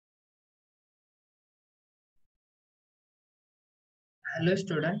Hello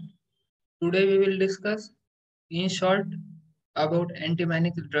student. Today we will discuss in short about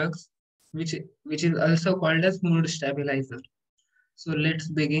antimanic drugs which is also called as mood stabilizer. So let's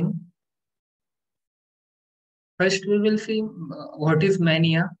begin. First we will see what is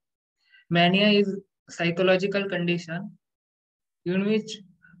mania. Mania is psychological condition in which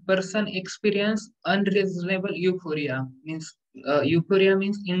person experience unreasonable euphoria. Euphoria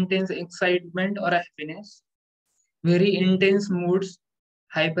means intense excitement or happiness, very intense moods,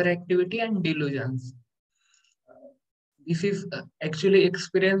 hyperactivity and delusions. This is actually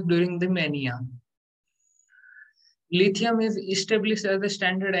experienced during the mania. Lithium is established as a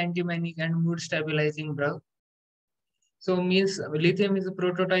standard antimanic and mood stabilizing drug. So means lithium is a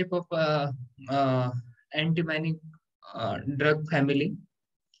prototype of antimanic drug family.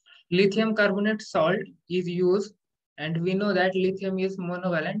 Lithium carbonate salt is used, and we know that lithium is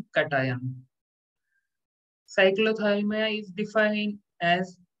monovalent cation. Cyclothymia is defined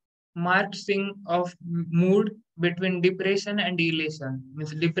as marked swing of mood between depression and elation.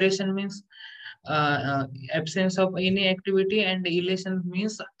 Means depression means absence of any activity, and elation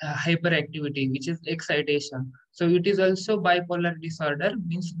means hyperactivity, which is excitation. So it is also bipolar disorder,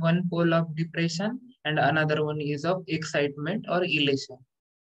 means one pole of depression and another one is of excitement or elation.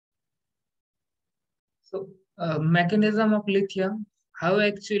 So mechanism of lithium, how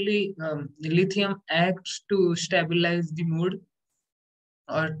actually lithium acts to stabilize the mood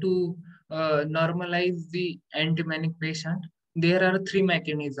or to normalize the antimanic patient. There are three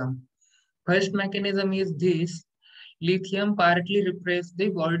mechanisms. First mechanism is this: lithium partly replaces the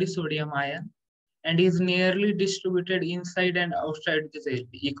body sodium ion and is nearly distributed inside and outside the cell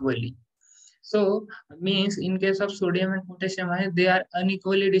equally. So means in case of sodium and potassium ion, they are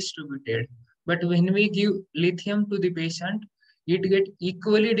unequally distributed. But when we give lithium to the patient, it gets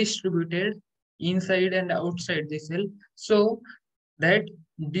equally distributed inside and outside the cell. So that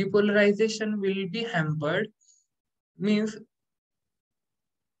depolarization will be hampered, means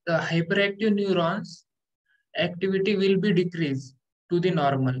the hyperactive neurons activity will be decreased to the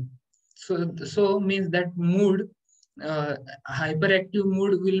normal. So means that mood, hyperactive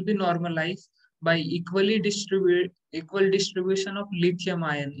mood will be normalized by equal distribution of lithium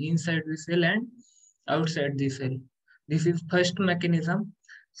ion inside the cell and outside the cell. This is first mechanism.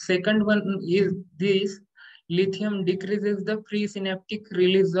 Second one is this: lithium decreases the presynaptic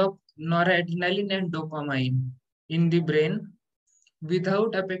release of noradrenaline and dopamine in the brain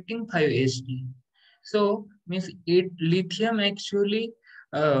without affecting 5-HT. So means it lithium actually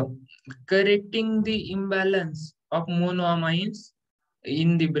uh, correcting the imbalance of monoamines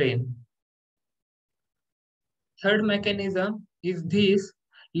in the brain. Third mechanism is this: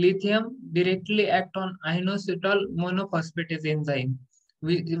 lithium directly act on inositol monophosphatase enzyme,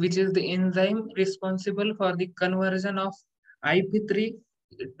 which is the enzyme responsible for the conversion of IP3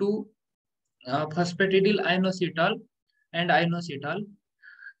 to phosphatidyl inositol and inositol.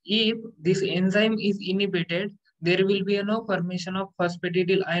 If this enzyme is inhibited, there will be no formation of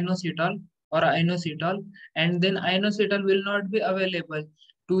phosphatidyl inositol or inositol, and then inositol will not be available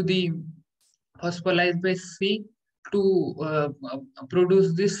to the phosphorylase base C to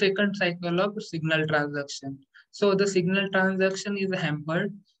produce this second cycle of signal transduction. So the signal transduction is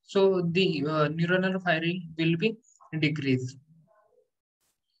hampered, so the neuronal firing will be decreased.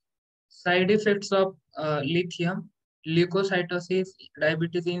 Side effects of lithium: leukocytosis,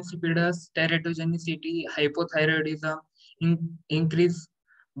 diabetes insipidus, teratogenicity, hypothyroidism, increase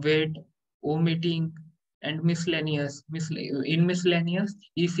weight, vomiting, and miscellaneous. In miscellaneous,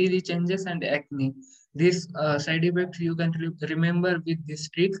 ECG changes and acne. These side effects you can remember with this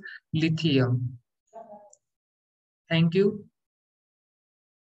trick: lithium. Thank you.